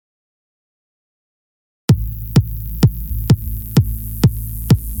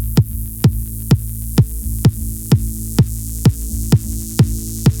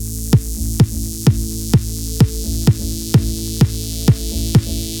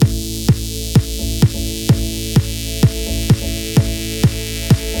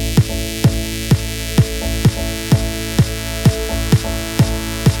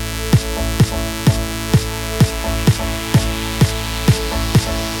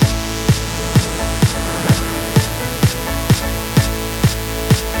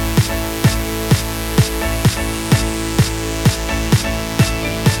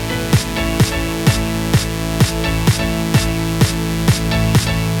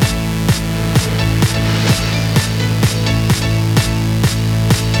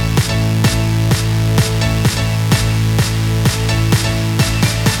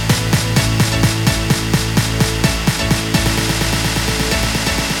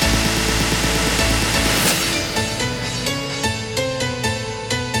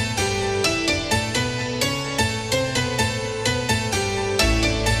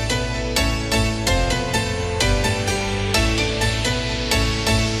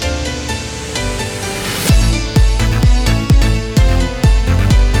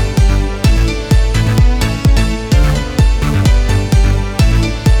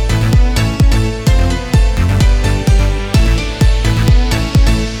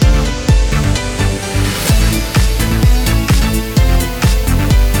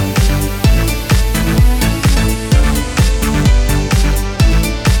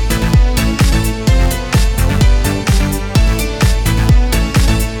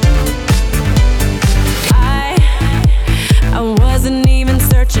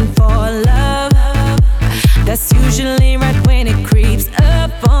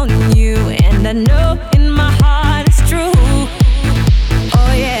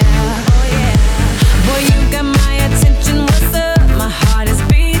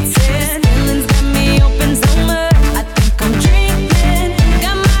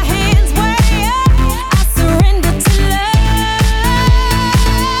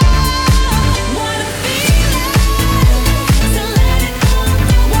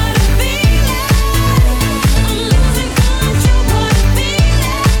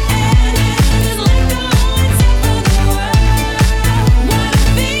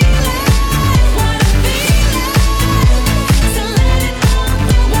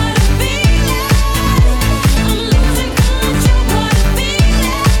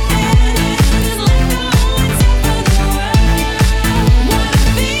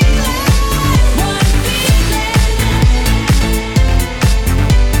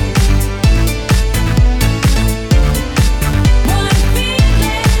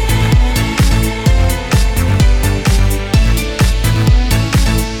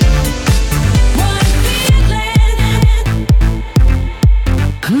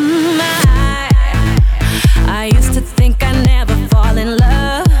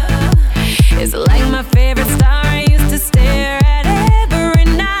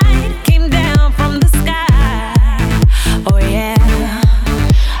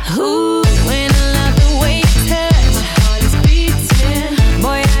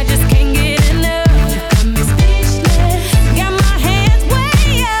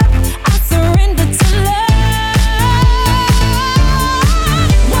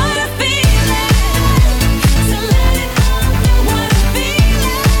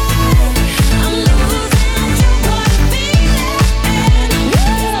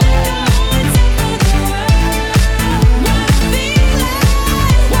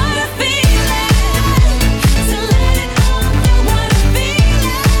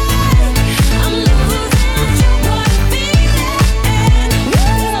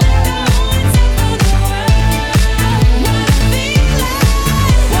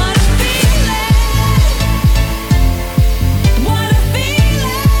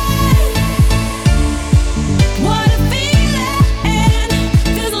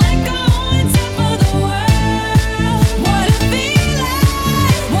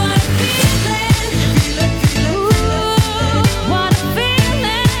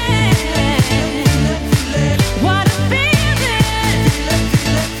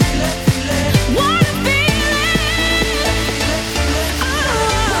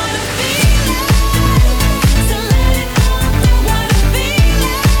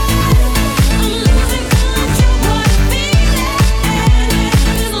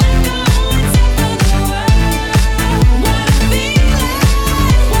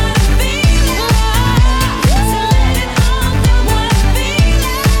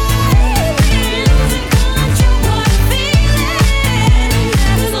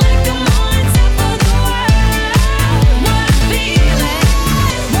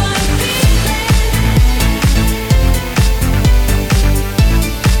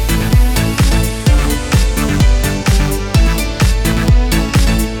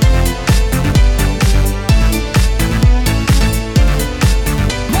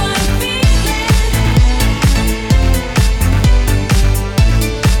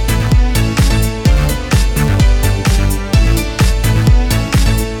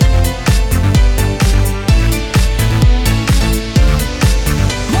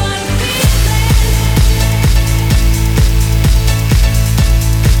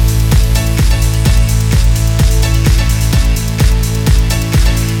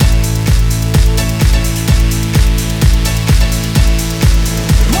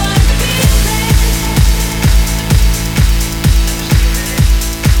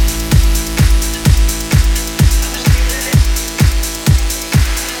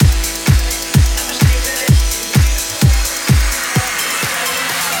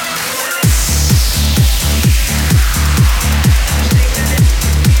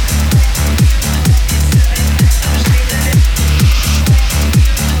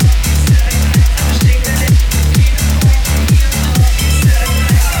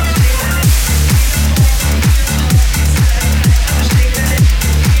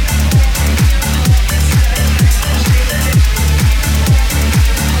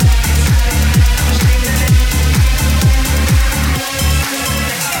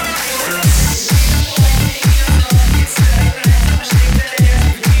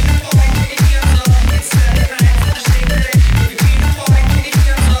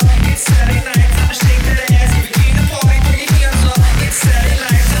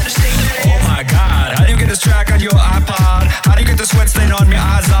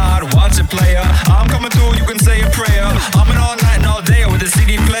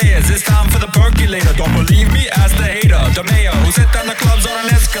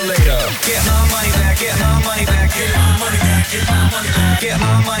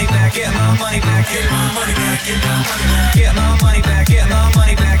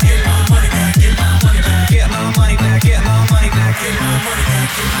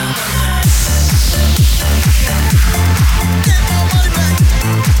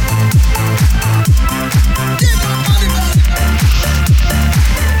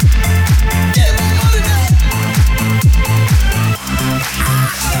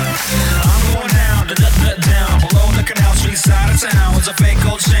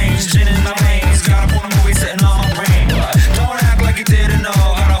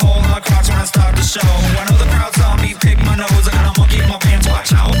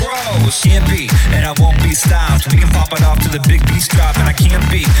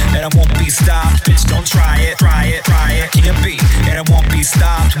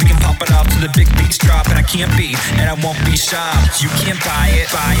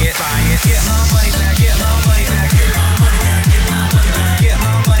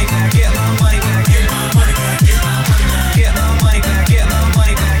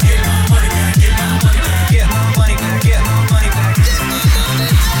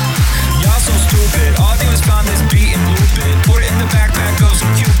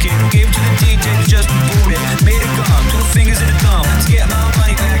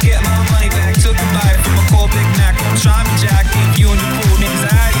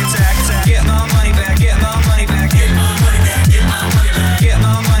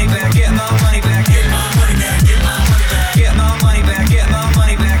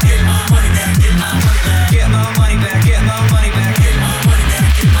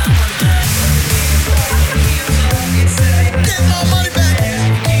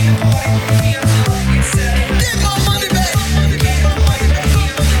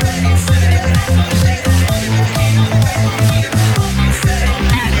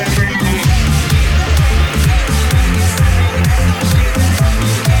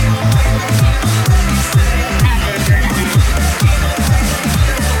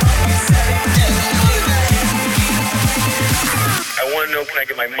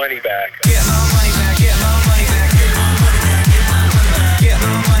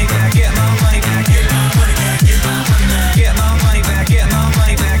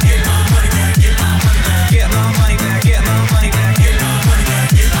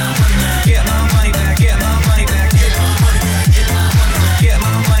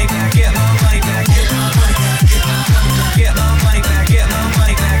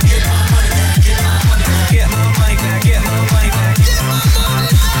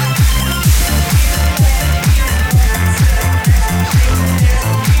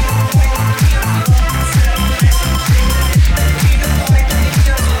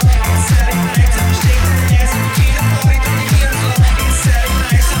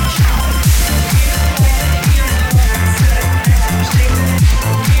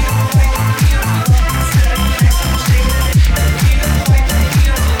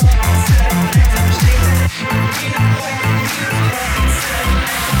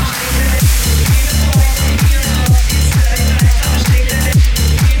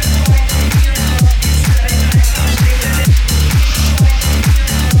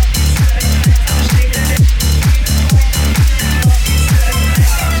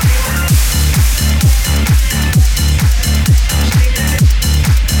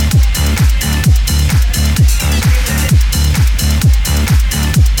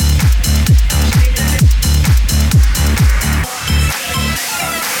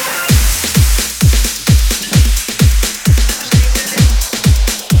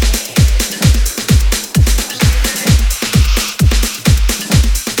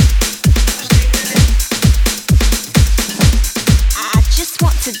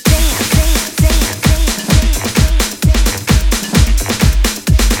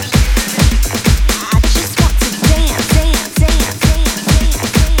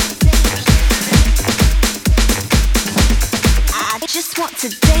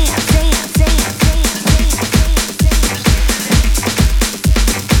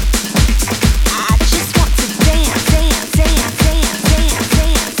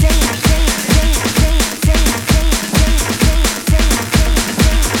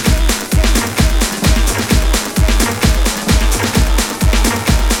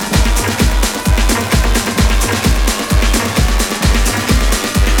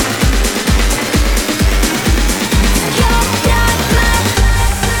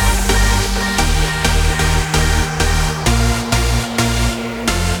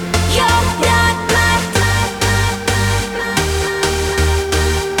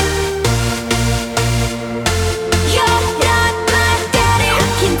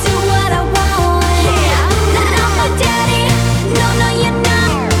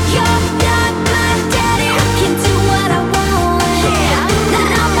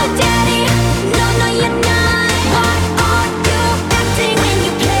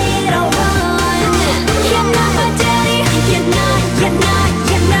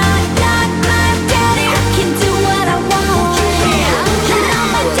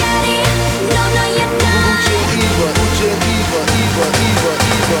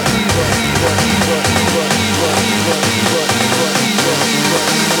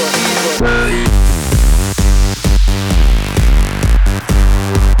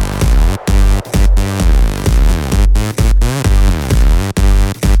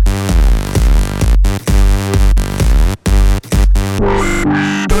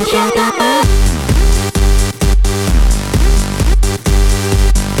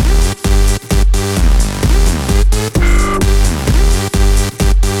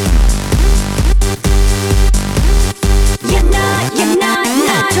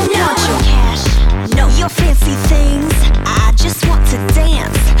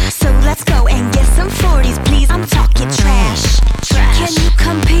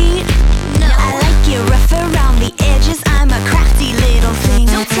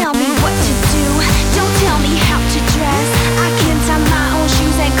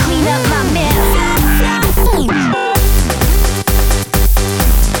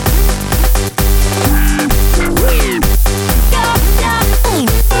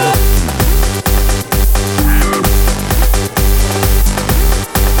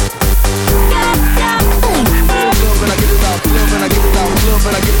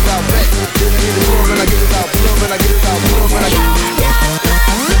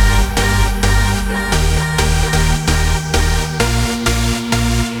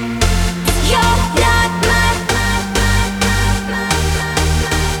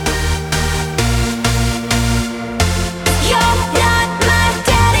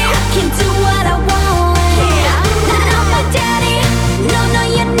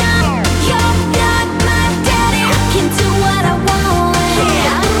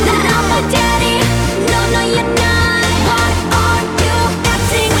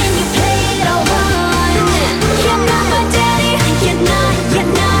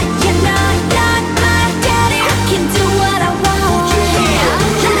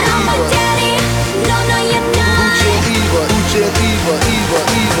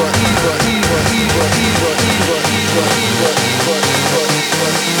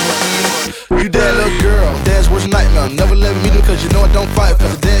them. Never let me do cause you know I don't fight.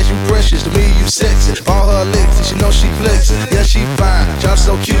 Cause the dance you precious, to me you sexy. All her licks and she know she flexing. Yeah, she fine, job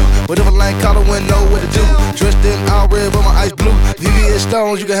so cute. Whatever line collar wouldn't know what to do. Dressed in all red with my ice blue. VVS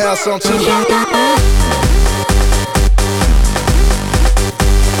stones, you can have some too.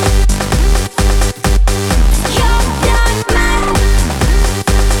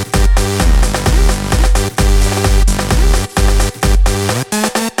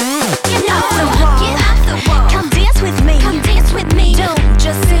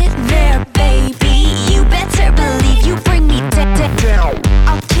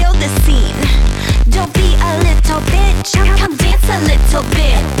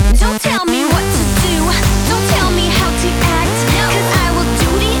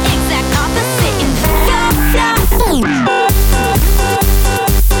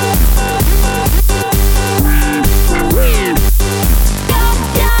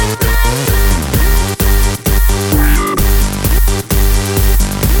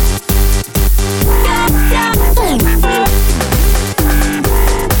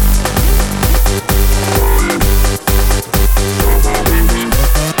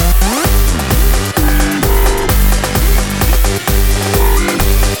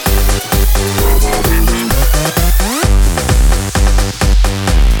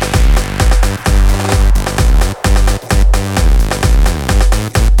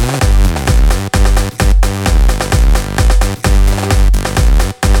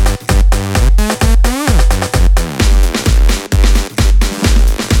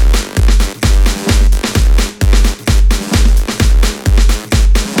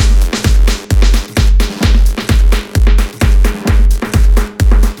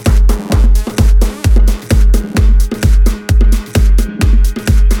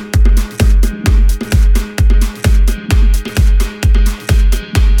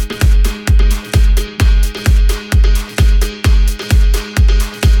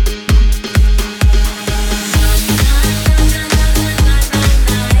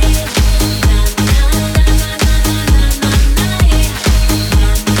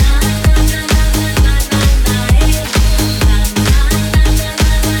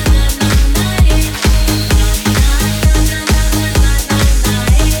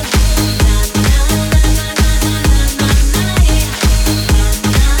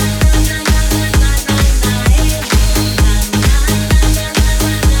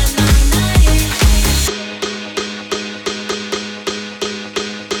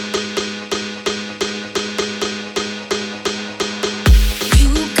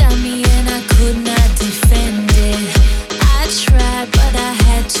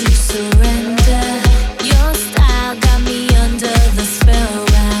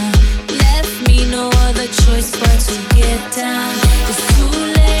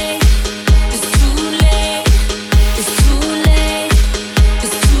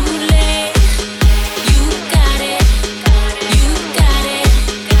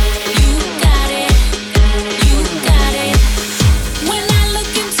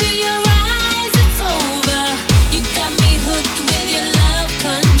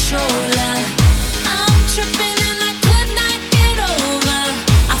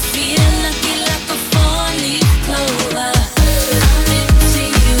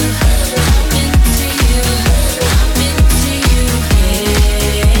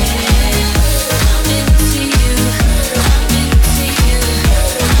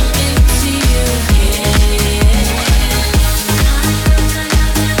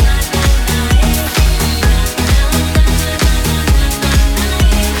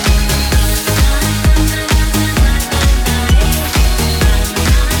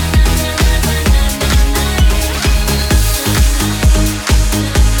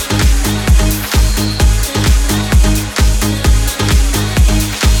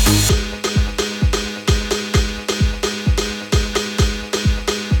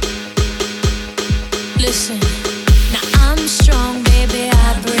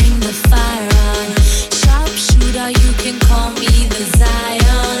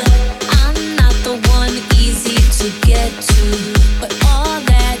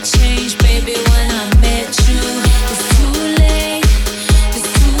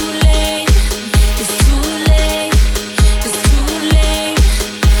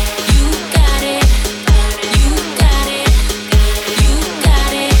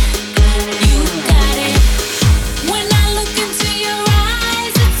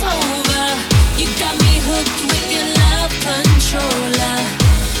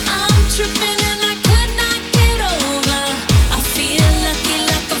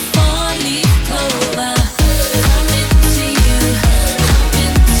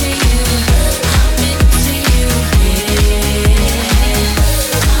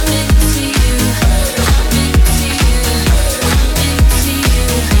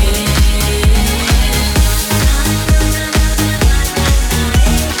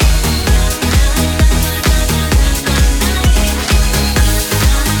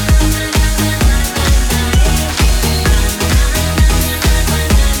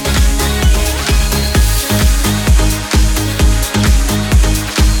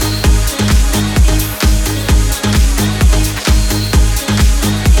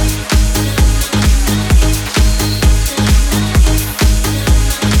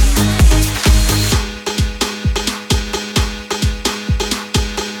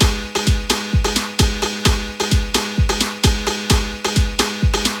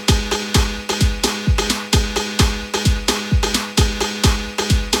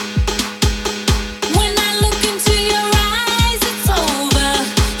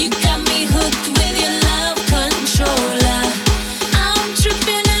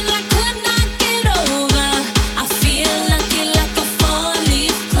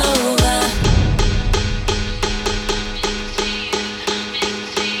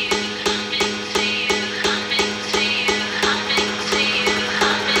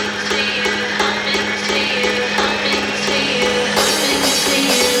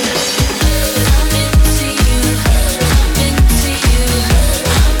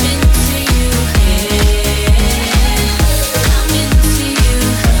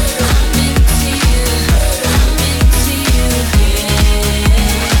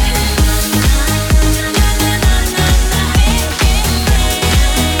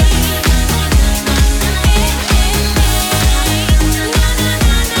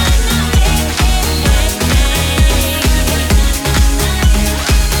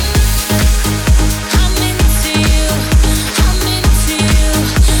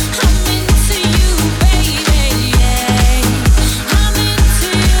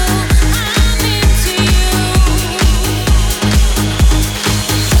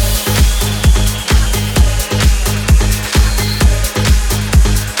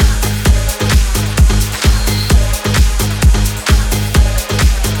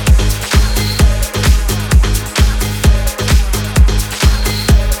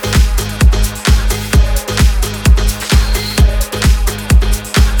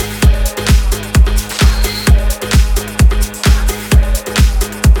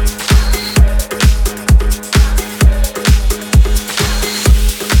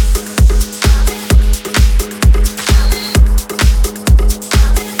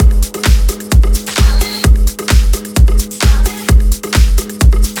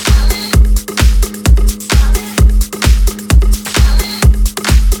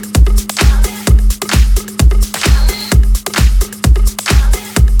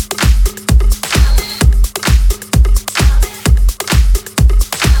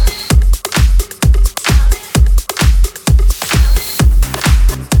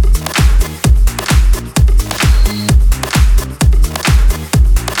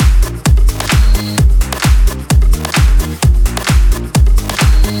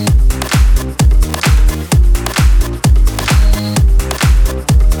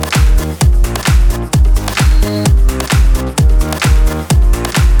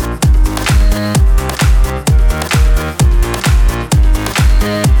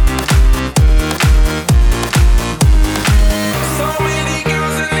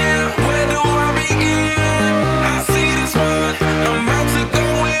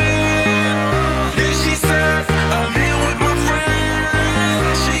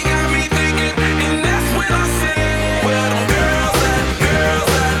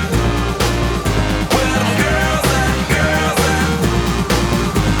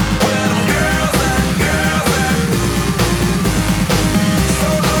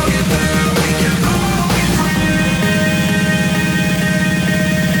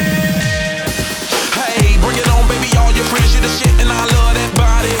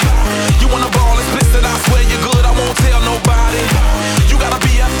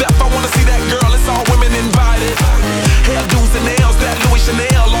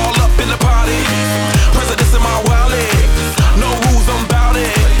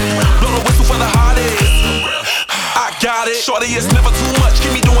 Shorty, it's never too much,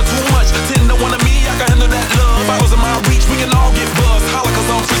 keep me doing too much. 10 to 1 of me, I can handle that love. Bottles in my reach, we can all get buzzed. Holla, cause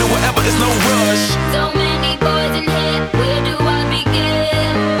I'm free to whatever, it's no rush. So many boys in here, where do I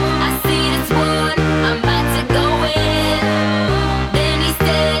begin? I see this one, I'm about to go in. Then he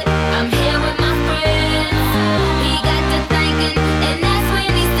said, I'm here with my friends. He got to thinking, and that's when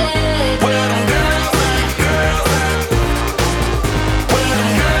he said, Where them girls at, girls at? Where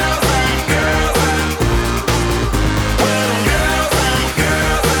them girls at, girls at? Where them girls at,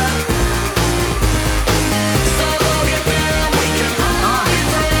 girls at? So go get them, we can all be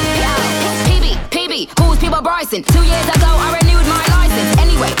free. PB, who's people Bryson? 2 years ago, I renewed my license.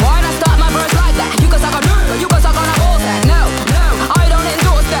 Anyway, why'd I start my verse like that? You can suck on her, you can suck on a horse that. No, I don't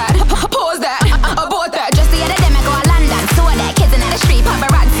endorse that. Pause that, abort that. Just the other day, I go to London. Saw that kids in the street,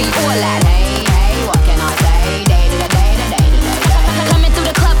 paparazzi, all that. Hey, what can I say? Day to day. Coming through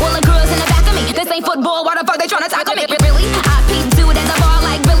the club, all the girls in the back of me. This ain't football, why the fuck they tryna tackle me? Really? I peeped dude at the bar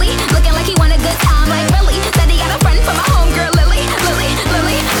like Billy, looking like he want a good time like Billy. Said he got a friend from my homegirl Lily.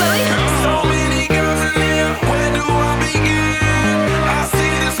 So many girls in here, where do I begin?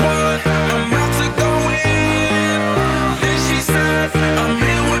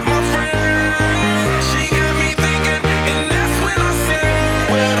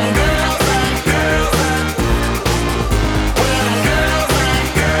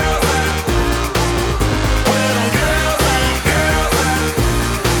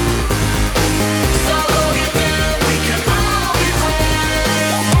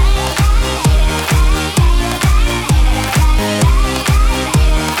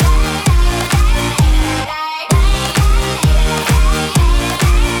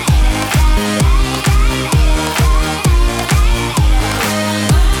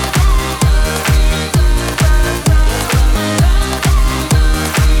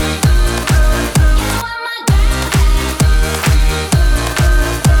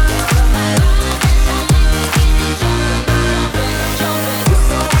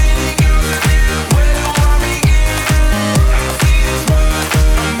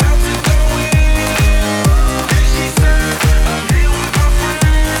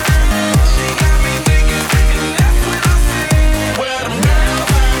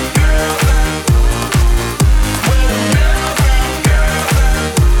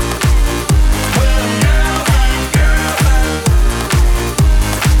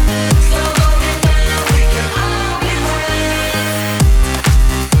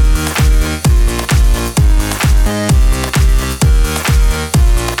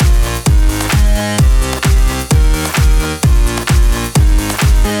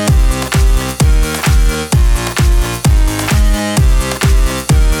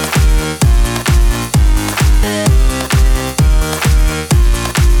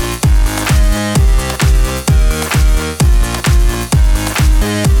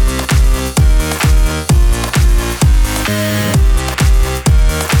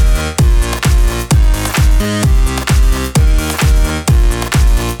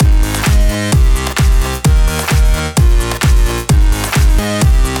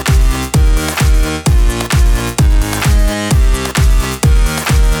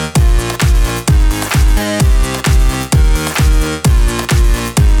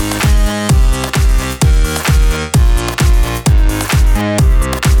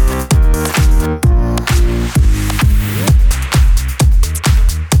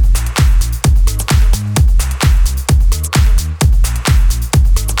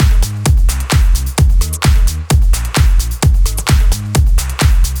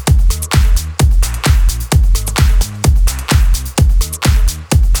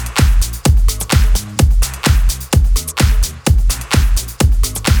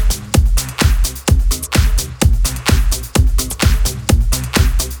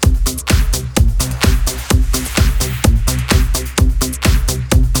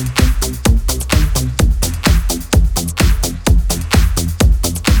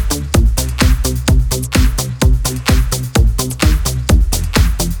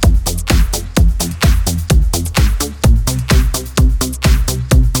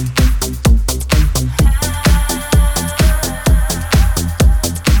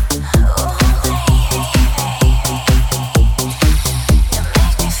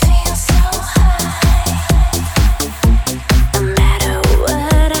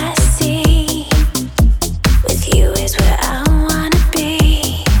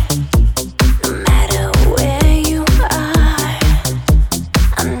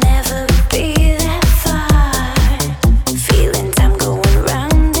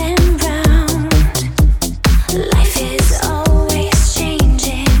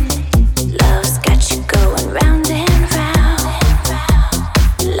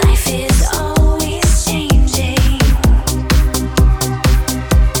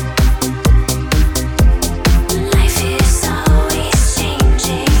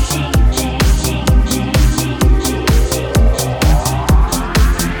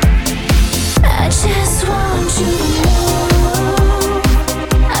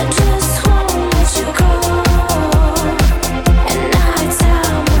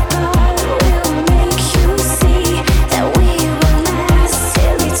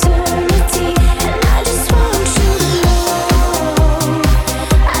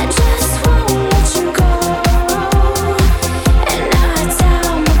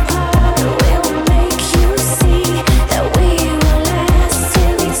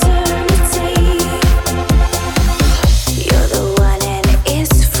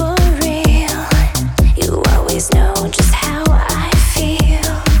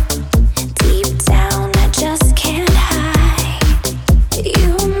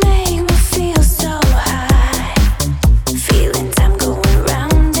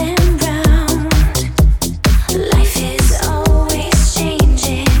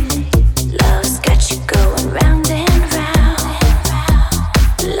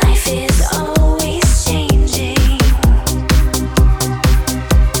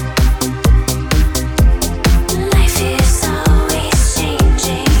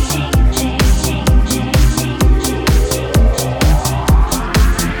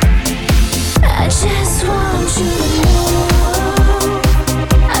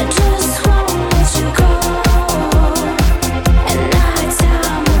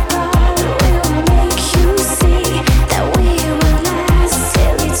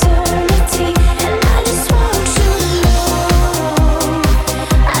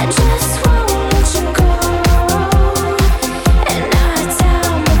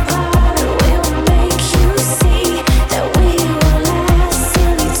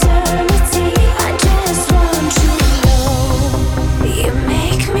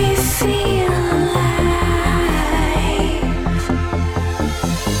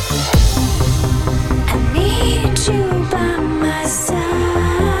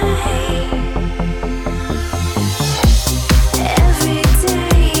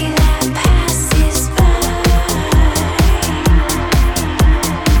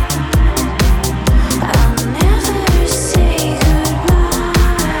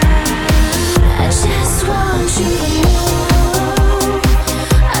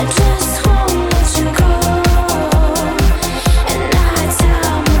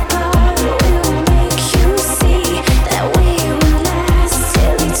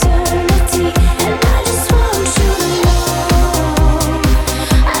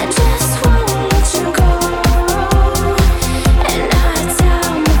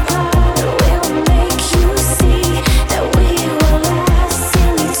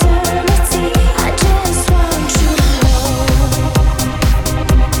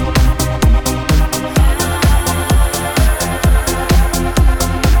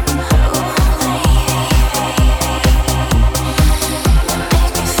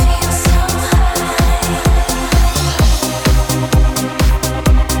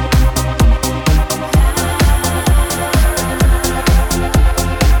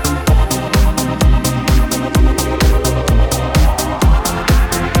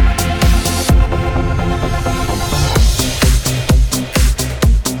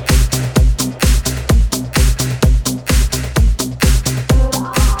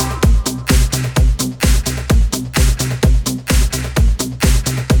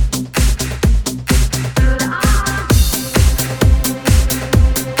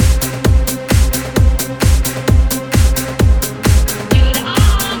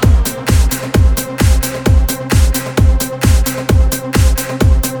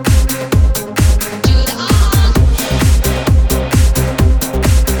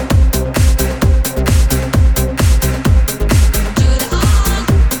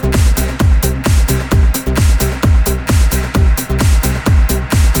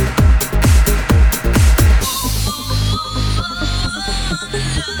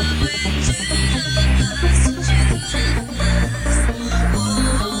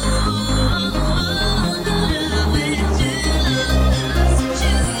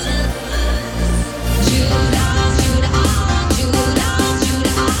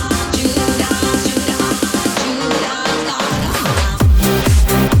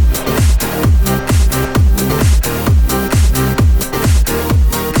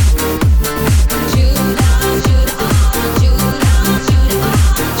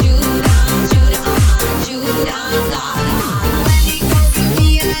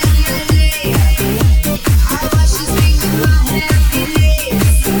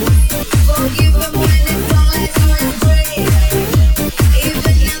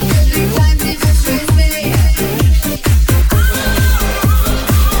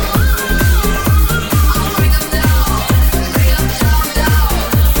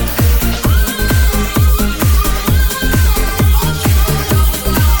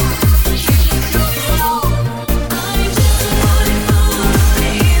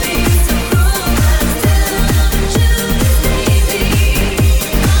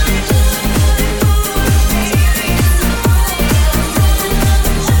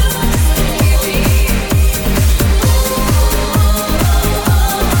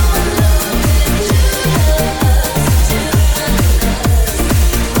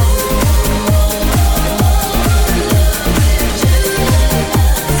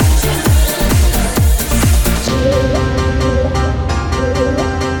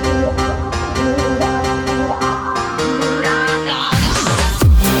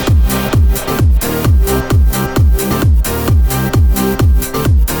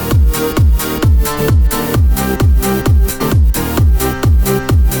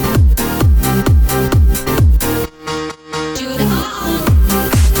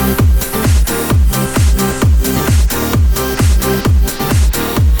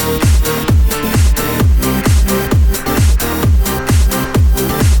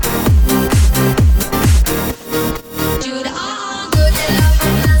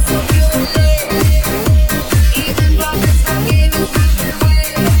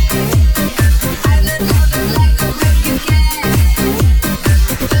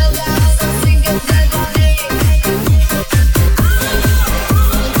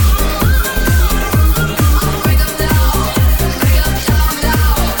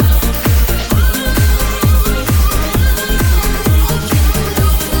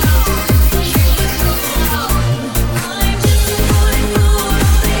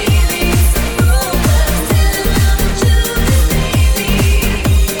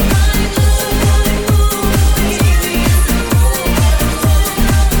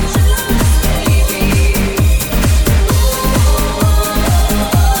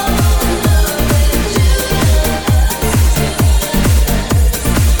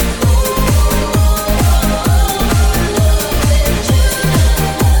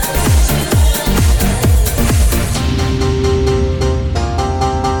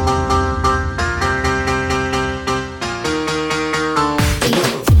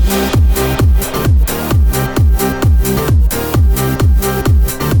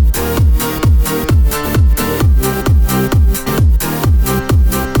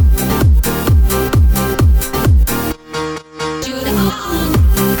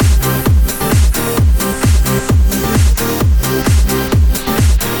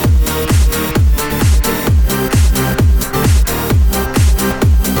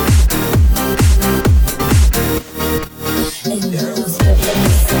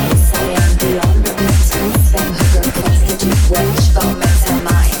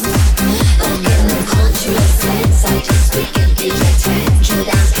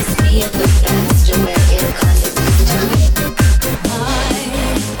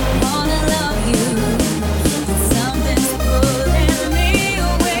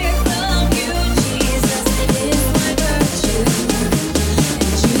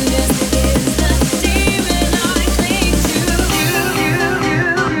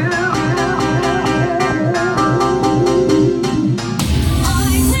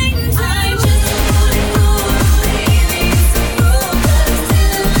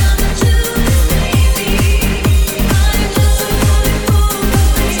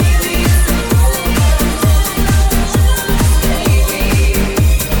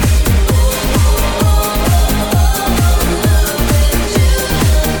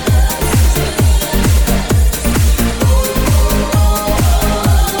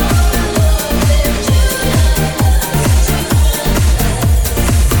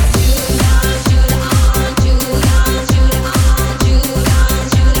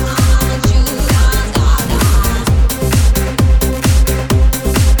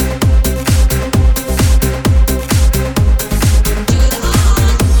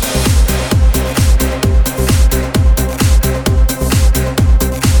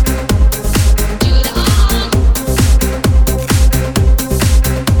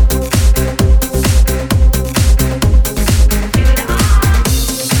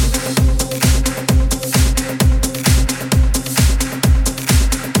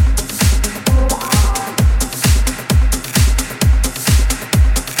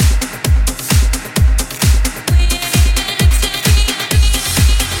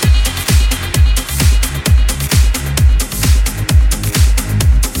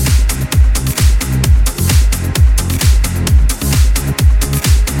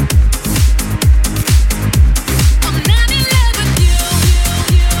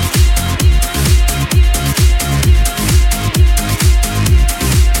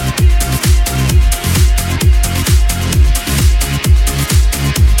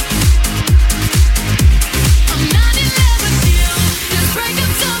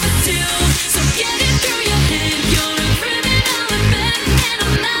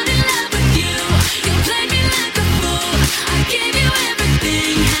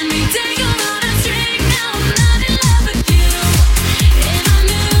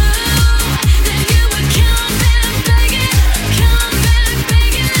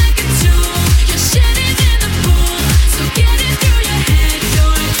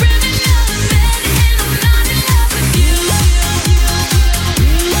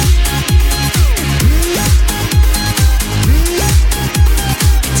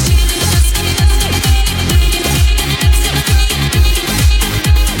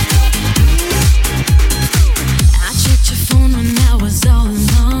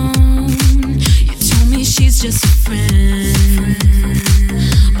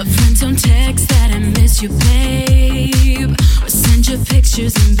 you, babe, or send your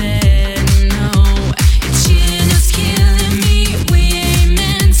pictures in bed. No, your cheating is killing me. We ain't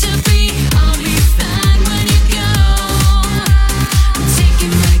meant to be. I'll be fine when you go. I'm taking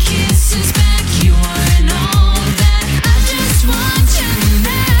my kisses back. You aren't all that. I just want you to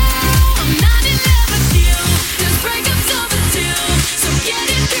know I'm not in love with you. This breakup's overdue, so get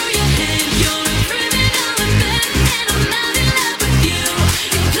it through your head. You're a criminal in bed, and I'm not in love with you.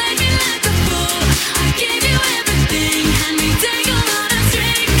 You played me like a fool. I gave you everything, had me take a lot of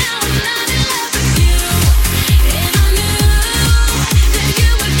drink. Now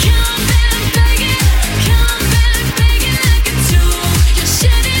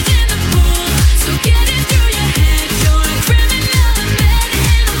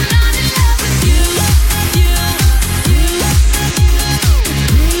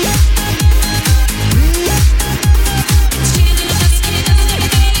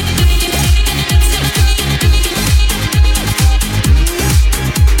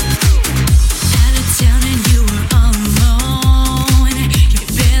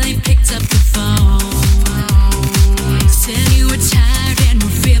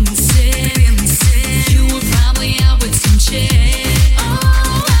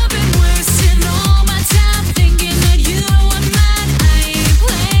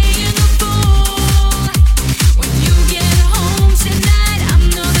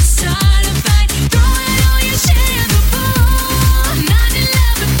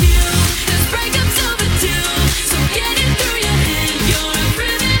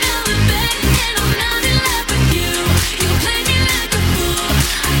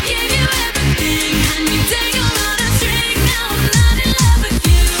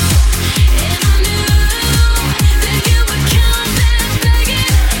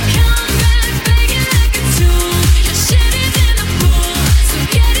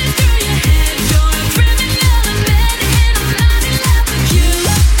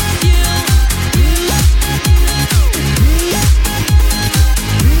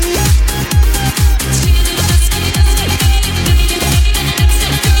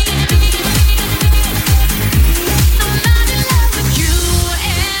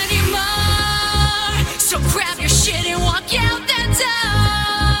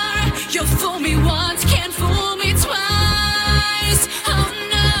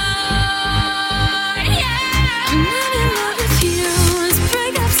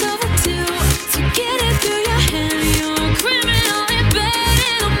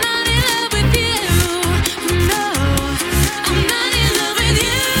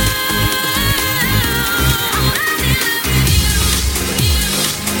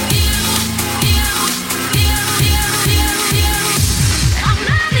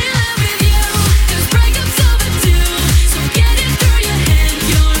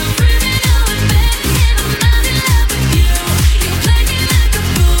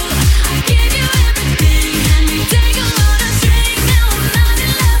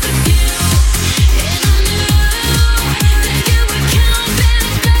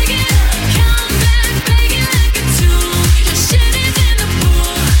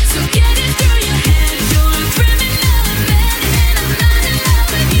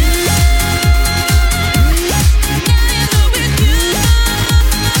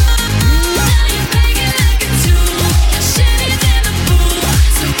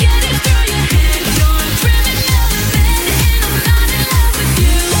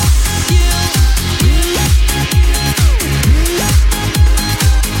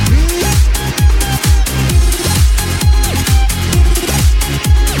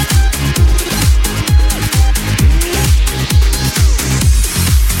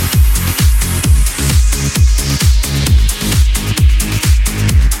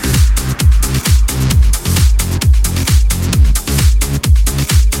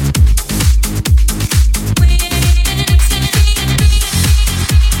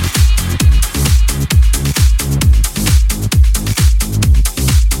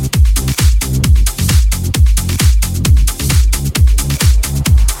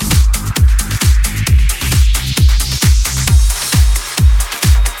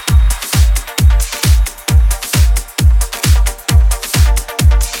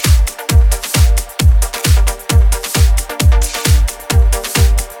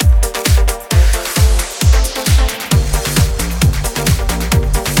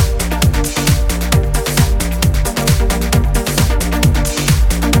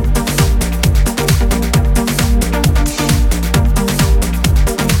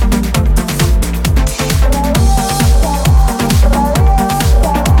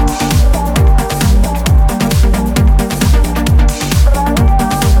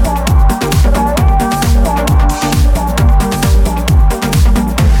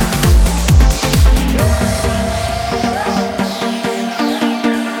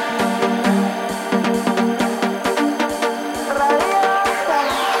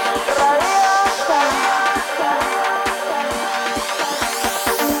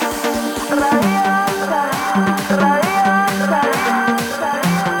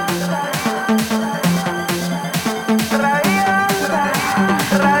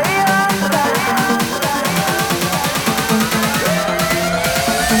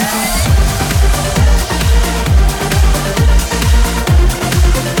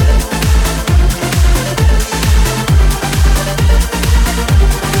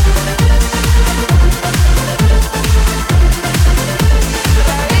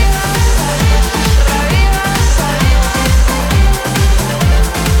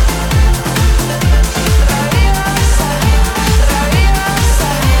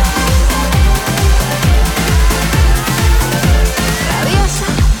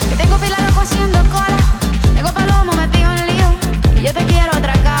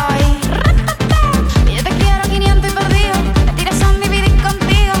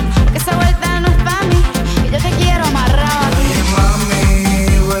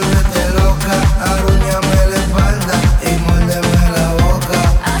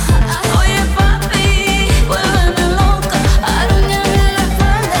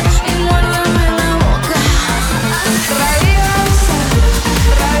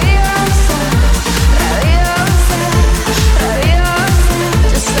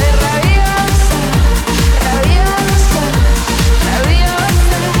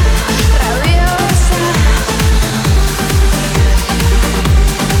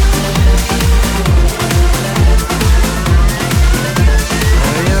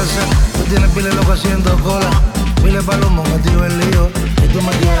tienes pile loco haciendo cola, pile palomo metido en lío, y tú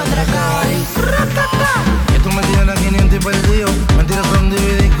me tienes atracado ahí. Y tú me tienes a 500 y perdido, mentiras son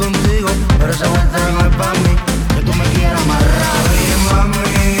dividir contigo, pero esa vuelta no es pa' mí, que tú me quieras amarrar. Oye mami,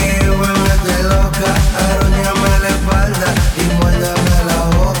 vuélvete loca, arruñame la espalda y muérdame la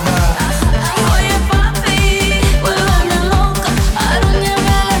boca. Oye papi, vuélveme loca,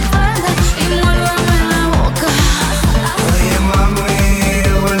 arruñame la espalda y muérdame la boca. Oye mami,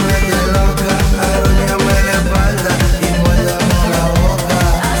 vuélvete loca, arruñame la espalda y muérdame la boca.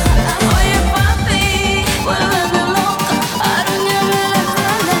 Oye papi, vuélveme loca, arruñame la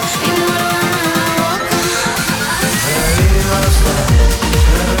espalda y muérdame la boca.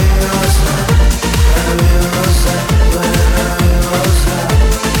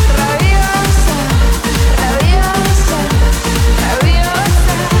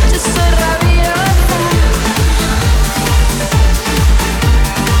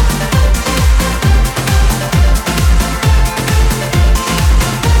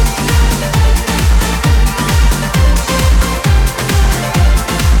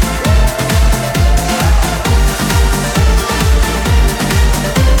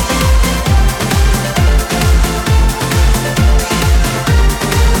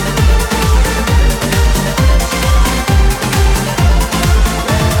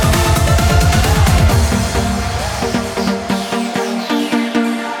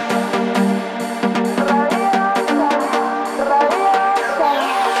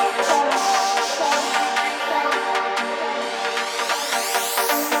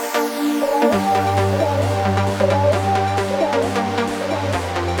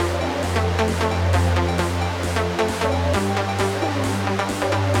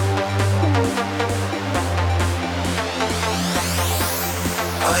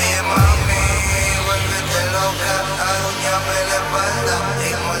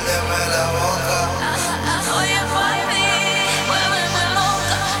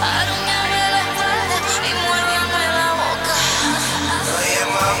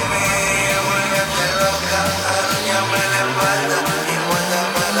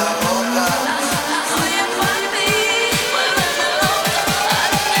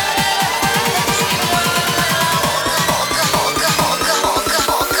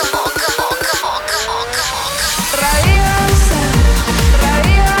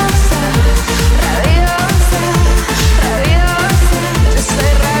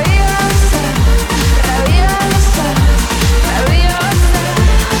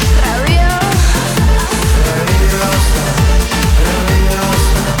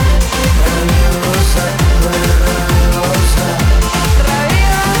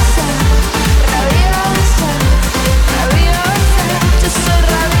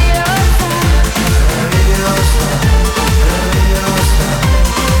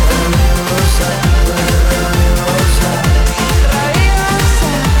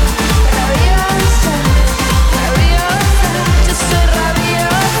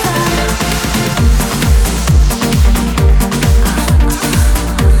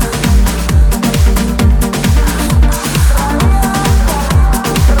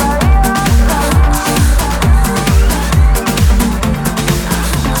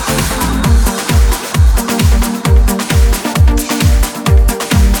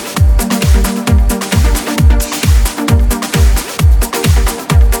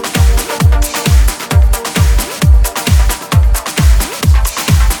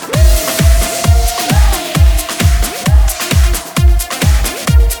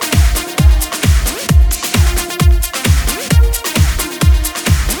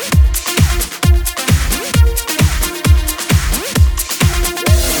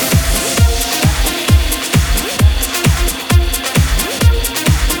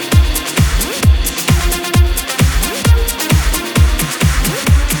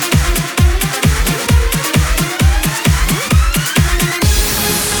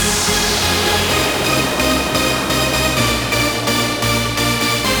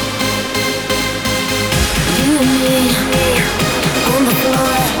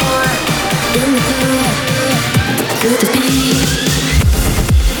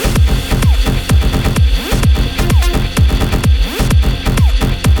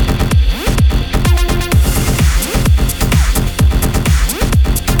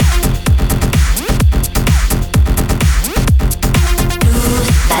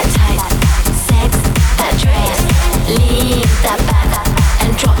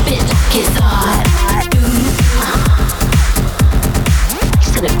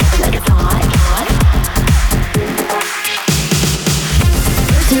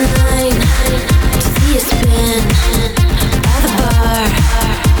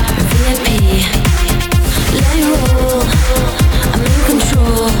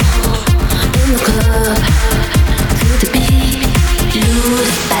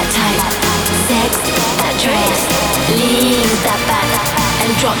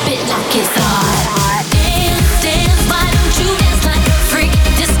 drop it like it's hot. Dance, dance, why don't you dance like a freak?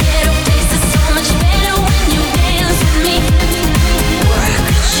 This ghetto place is so much better when you dance with me. Work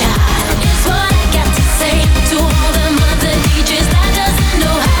it, child, is what I got to say to all them other DJs that doesn't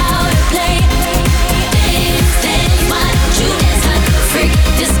know how to play. Dance, dance, why don't you dance like a freak?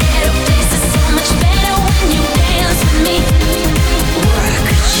 This ghetto place is so much better when you dance with me. Work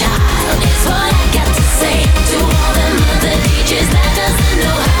it, child, is what I got to say to all them other DJs that doesn't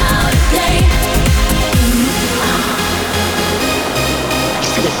know how to play.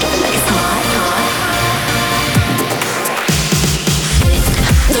 It's hot, hot. Flick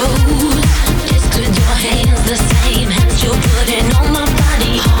those, just with your hands, the same hands you're putting on my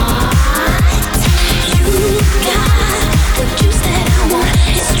body. Hot. You got the juice that I want.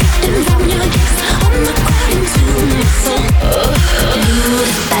 It's dripping from your lips on the ground into my soul.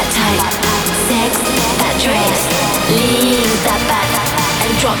 Lose that tight, sex, that dress, leave that back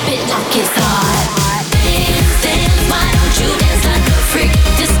and drop it like it's hot. Dance, dance, why don't you dance like a freak?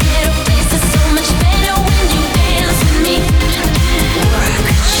 This ghetto place is so much better when you dance with me. Work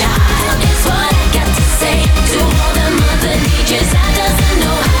it, child, is what I got to say to all them other DJs that doesn't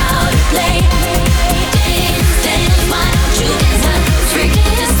know how to play. Dance, dance, why don't you dance like a freak?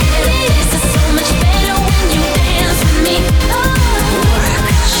 This ghetto place is so much better when you dance with me. Work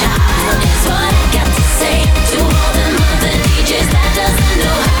it, child, is what I got to say to all them other DJs that doesn't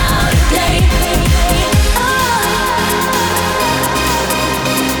know how to play.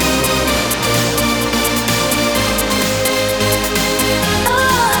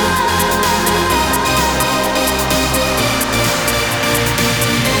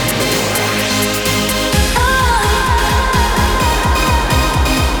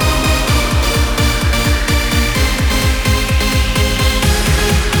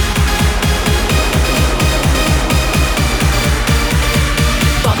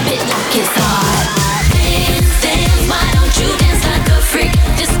 Drop it like it's hot. Dance, dance, why don't you dance like a freak?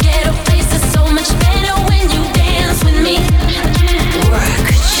 This ghetto place is so much better when you dance with me. Work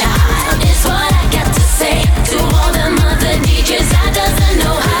it, child, is what I got to say to all them other DJs that doesn't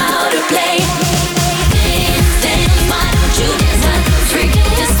know how to play. Dance, dance, why don't you dance like a freak?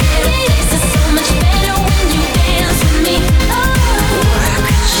 This ghetto place is so much better when you dance with me. Work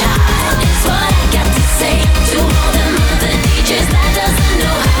it, child, is what I got to say to all them other DJs that doesn't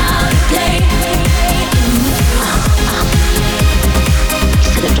know how to play. It's hot, hot.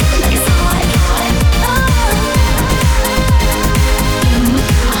 It's hot,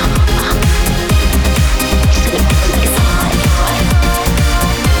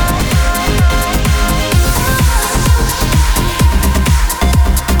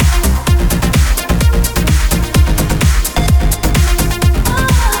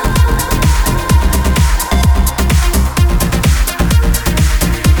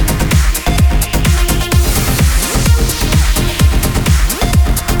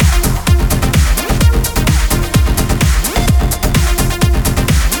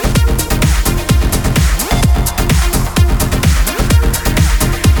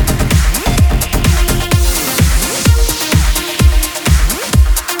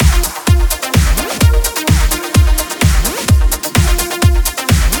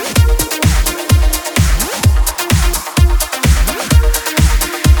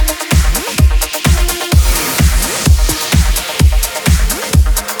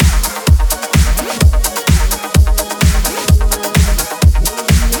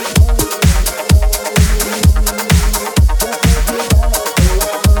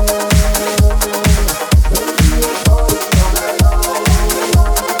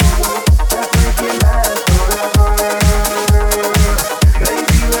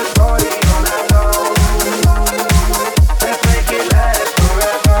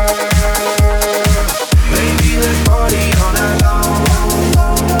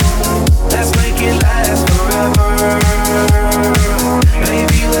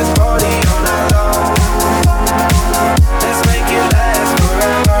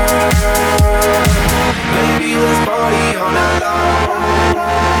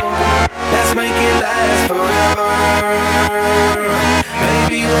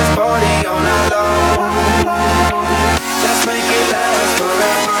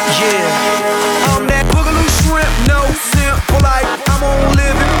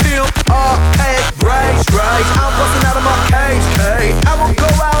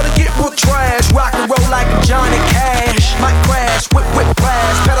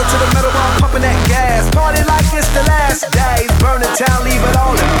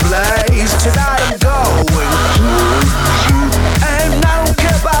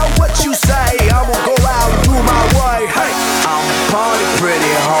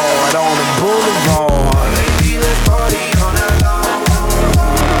 pretty hard on the boulevard. Baby, let's party all night long.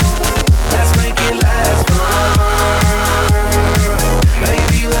 Let's make it last forever.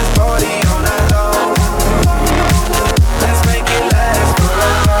 Baby, let's party all night long. Let's make it last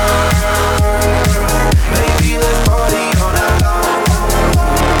forever. Baby, let's party all night long.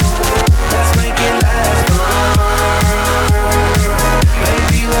 Let's make it last forever. Baby,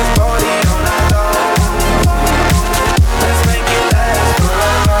 let's party all night long. Let's make it last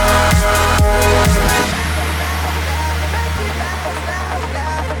forever.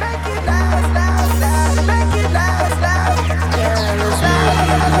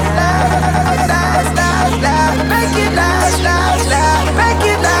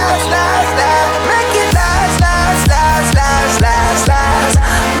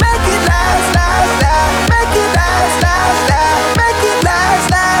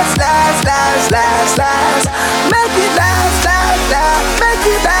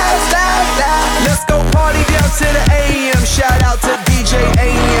 Let's go party down to the AM. Shout out to DJ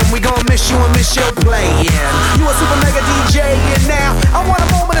AM. We gon' miss you and miss your playing. You a super mega DJ and now I want a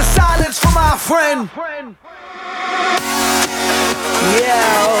moment of silence for my friend.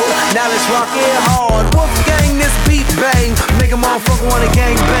 Yeah, now let's rock it hard. Wolfgang, this beat bang. Make a motherfucker wanna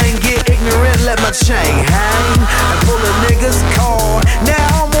gang bang. Get ignorant, let my chain hang. And pull a nigga's card.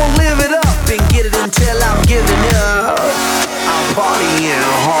 Now I'm gonna live it up and get it until I'm giving up. I'm partying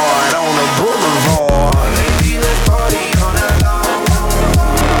hard on the boulevard. Baby, let's party all night long.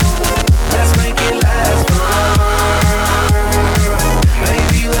 Let's make it last forever.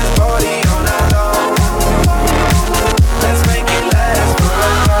 Baby, let's party all night long. Let's make it last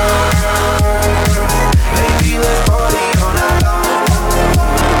forever. Baby, let's party all night long.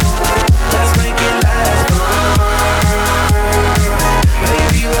 Let's make it last forever.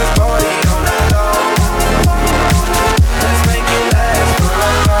 Baby, let's party all night long. Let's make it last forever.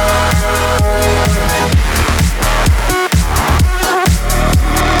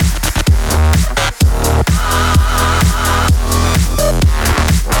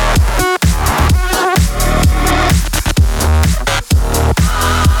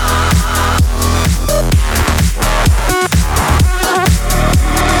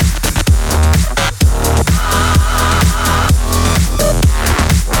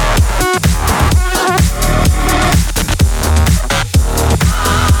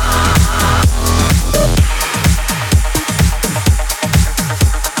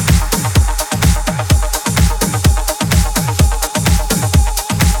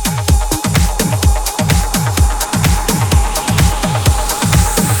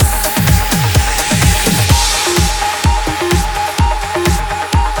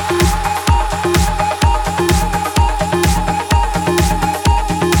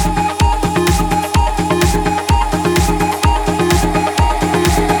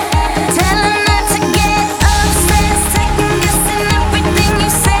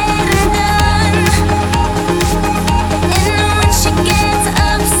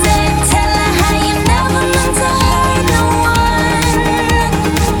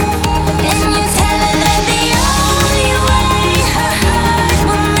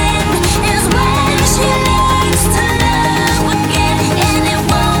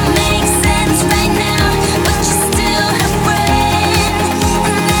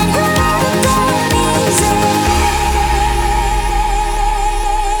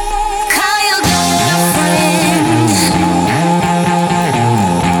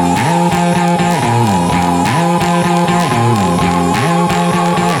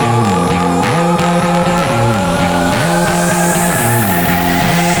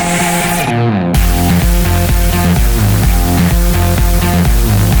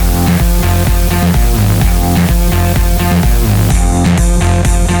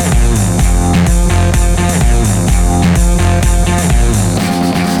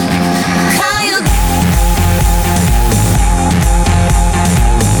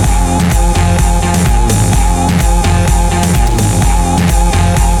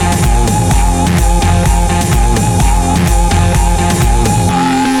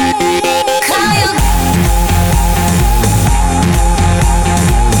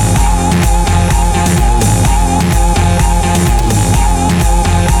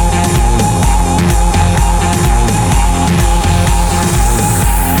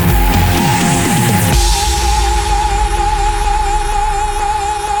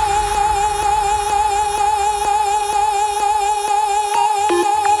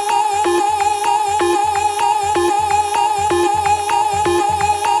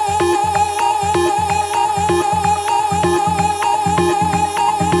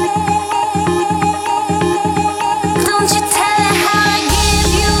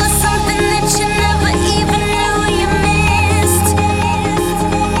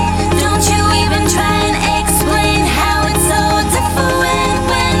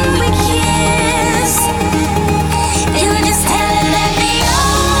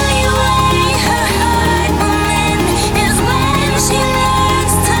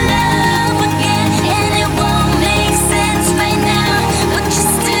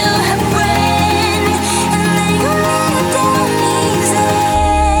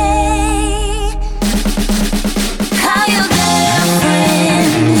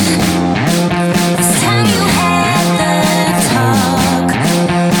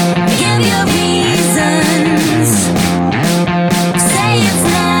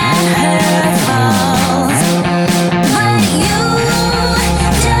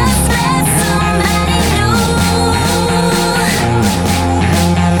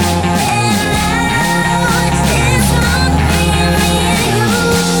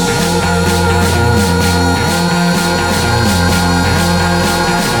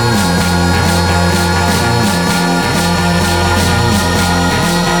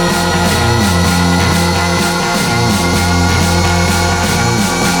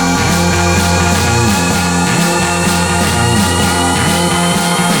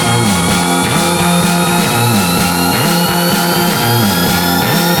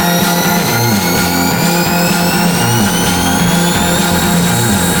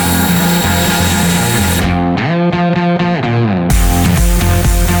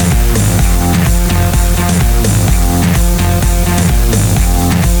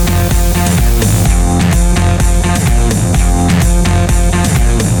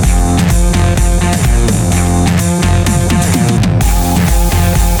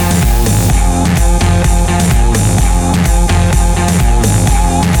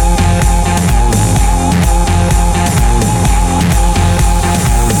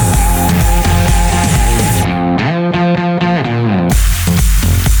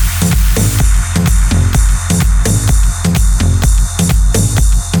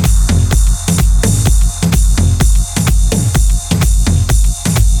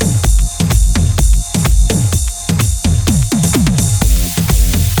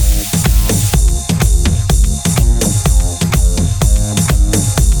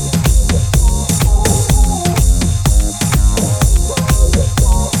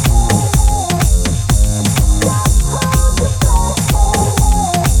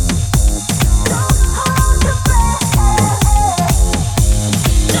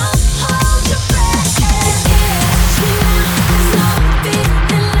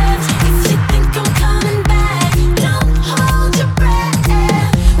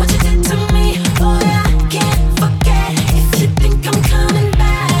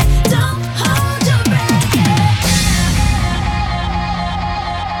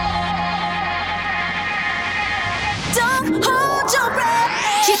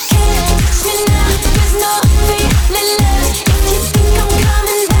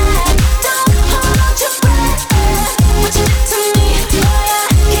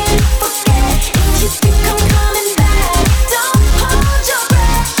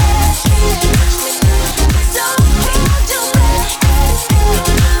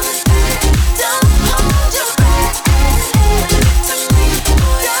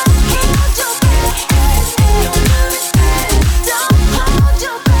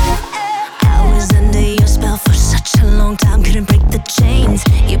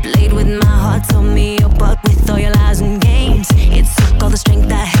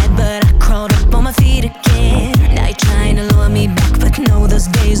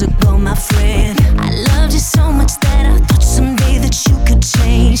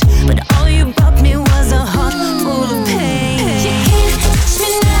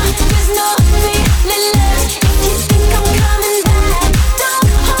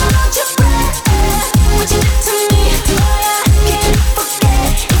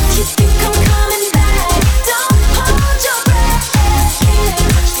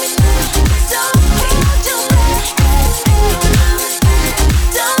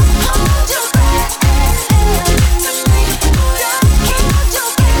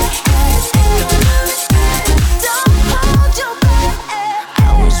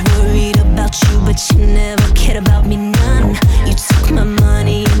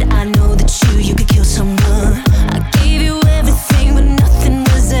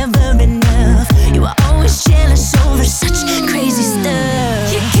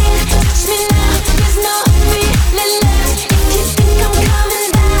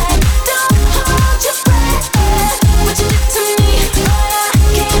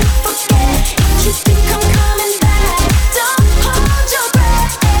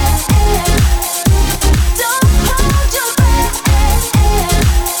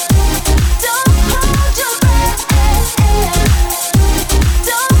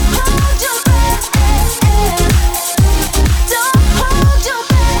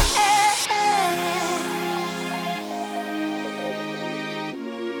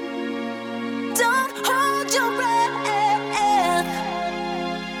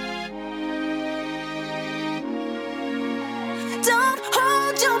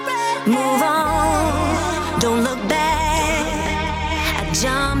 hold your breath. Move on, don't look back. I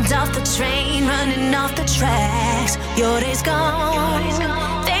jumped off the train, running off the tracks. Your day's gone,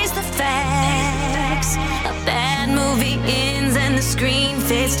 face the facts. A bad movie ends and the screen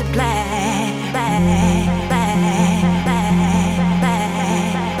fades to black.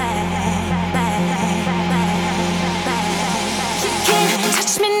 You can't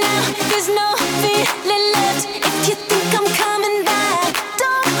touch me now, there's no feeling left. If you think I'm coming back,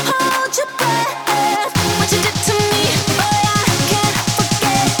 don't hold your breath. What you did to me, boy, I can't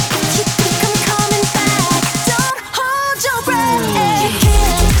forget. If you think I'm coming back, don't hold your breath. You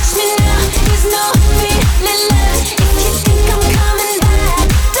can't touch me now, there's no feeling left. If you think I'm coming back,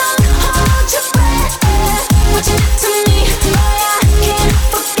 don't hold your breath. What you did to me, boy, I can't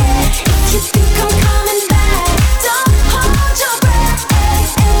forget. If you think I'm coming back, don't hold your breath.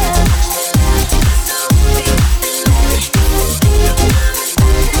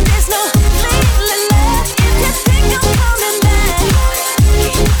 There's no feeling left. If you think I'm coming back,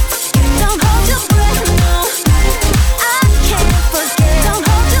 don't hold your breath, no. I can't forget. Don't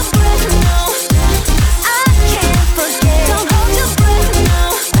hold your breath, no. I can't forget. Don't hold your breath, no.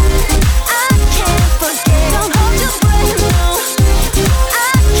 I can't forget. Don't hold your breath, no.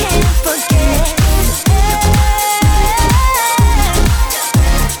 I can't forget.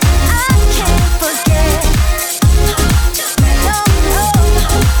 I can't forget. No, no.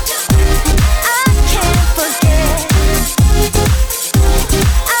 I can't forget.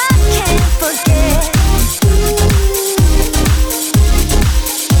 I can't forget.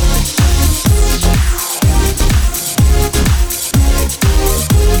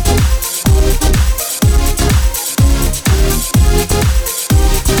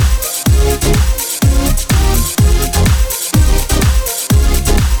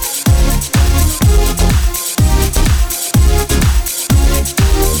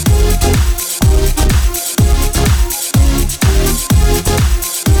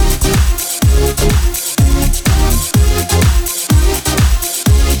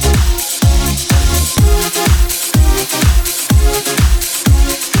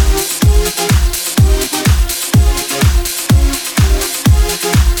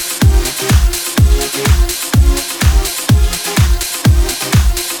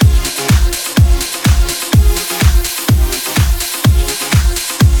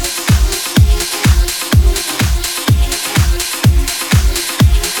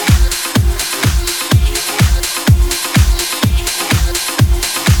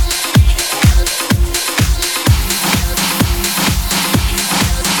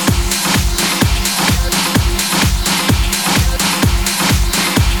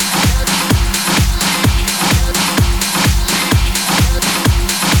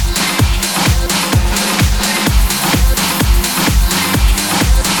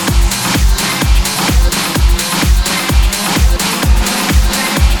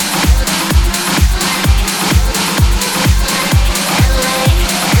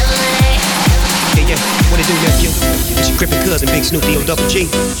 Snoop D-O-double G.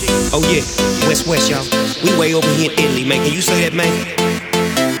 Oh yeah, West, y'all. We way over here in Italy, man. Can you say that, man?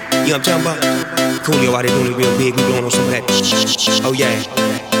 You know what I'm talking about? Coolio out there doing it real big. We blowing on some of that. Oh yeah.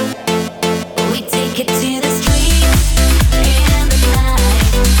 We take it to the streets in the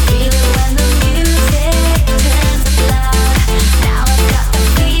night. Feel it when the music turns up loud. Now I've got the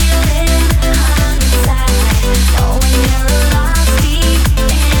feeling hung inside. Oh, when you're lost deep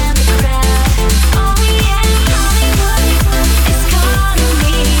in the crowd. Oh yeah, Hollywood is calling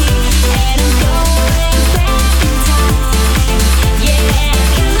me, and I'm going back in time. Yeah,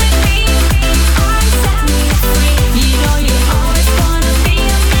 killing me, I'm set me free. You know you're always gonna be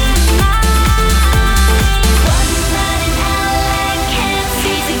on my mind.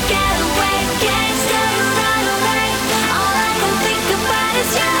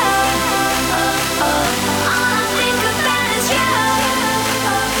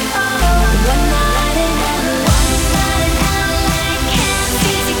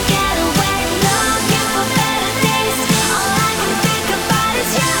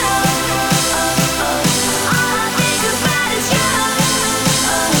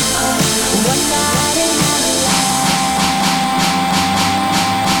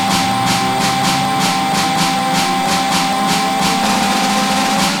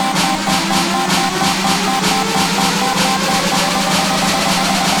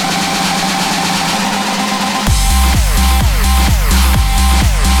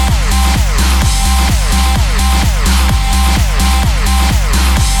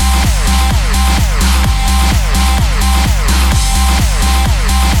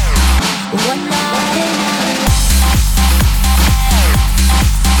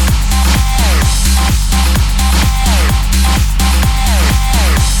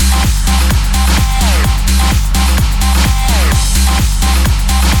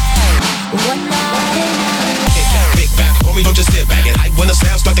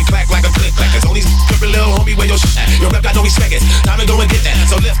 Your rep got no respect it. Time to go and get that.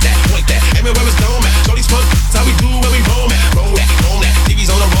 So lift that, point that. Aim it where it's dome at. Show these fuck. That's how we do when we roll at. Roll that, roll that. TV's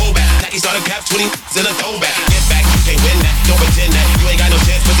on the rollback. Nike started cap 20 in a throwback. Get back, you can't win that. Don't pretend that. You ain't got no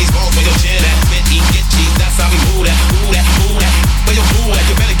chance. Put these balls where your chin at. Spit, eat, get cheese. That's how we move that. Move that, move that. Where your fool at?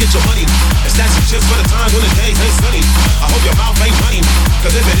 You better get your money. And stack some chips for the times when the days ain't sunny. I hope your mouth ain't running.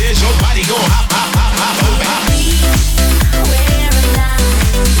 Cause if it is, your body gon' hop, hop, hop, hop, hold back. We're alive.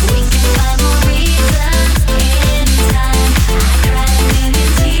 We can find more reasons anytime. I cried a million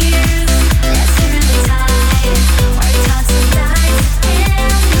tears. Let's turn the tide. Or toss some dice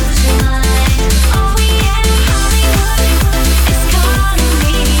and lose your mind. Oh yeah, Hollywood is calling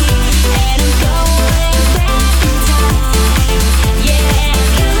me, and I'm going back in time. Yeah,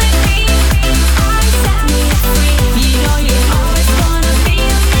 you and me, always set me free. You know you're always gonna be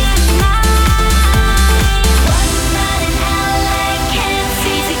on my mind. One night in LA, can't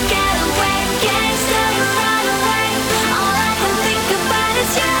see to get away. Gangsta run away. All I can think about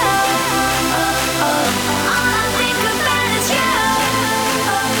is you. All I think about is you.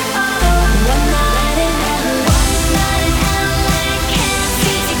 One night in LA, can't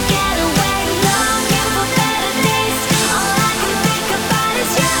see to get away. Longing for better days. All I can think about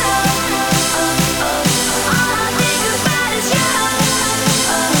is you. All I think about is you.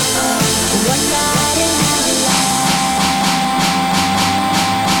 One night in LA.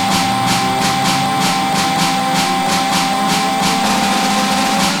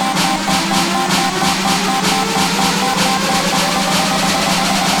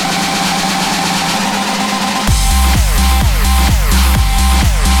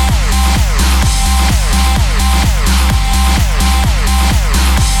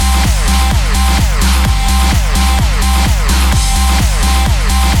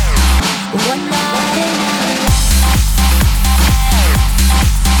 One night in LA.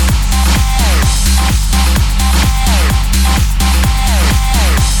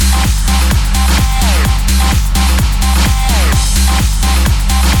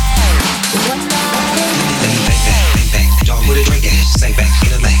 One night in Bang back, dog with a drink at. Sing back,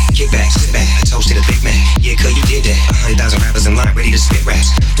 in the lane, kick back, sit back. I toasted a big man. Yeah, cuz you did that. 100,000 rappers in line, ready to spit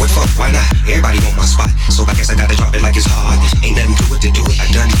raps. What fuck, why not? Everybody want my spot. So I guess I gotta drop it like it's hard. Ain't nothing to it to do it,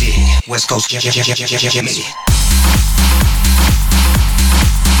 I done did it. West Coast, yeah.